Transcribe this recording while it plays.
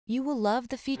You will love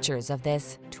the features of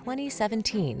this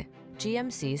 2017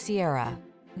 GMC Sierra.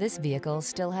 This vehicle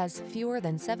still has fewer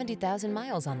than 70,000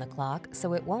 miles on the clock,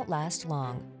 so it won't last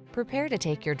long. Prepare to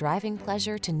take your driving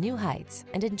pleasure to new heights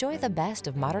and enjoy the best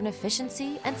of modern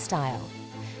efficiency and style.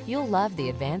 You'll love the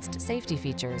advanced safety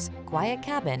features, quiet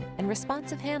cabin, and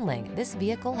responsive handling this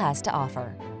vehicle has to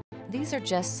offer. These are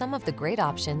just some of the great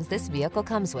options this vehicle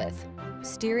comes with: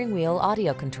 steering wheel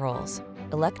audio controls,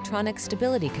 electronic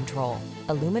stability control,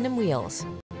 aluminum wheels,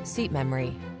 seat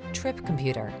memory, trip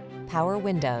computer, power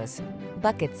windows,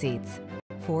 bucket seats,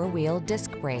 four-wheel disc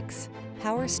brakes,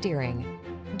 power steering.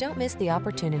 Don't miss the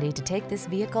opportunity to take this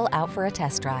vehicle out for a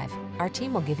test drive. Our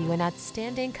team will give you an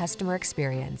outstanding customer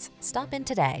experience. Stop in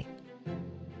today.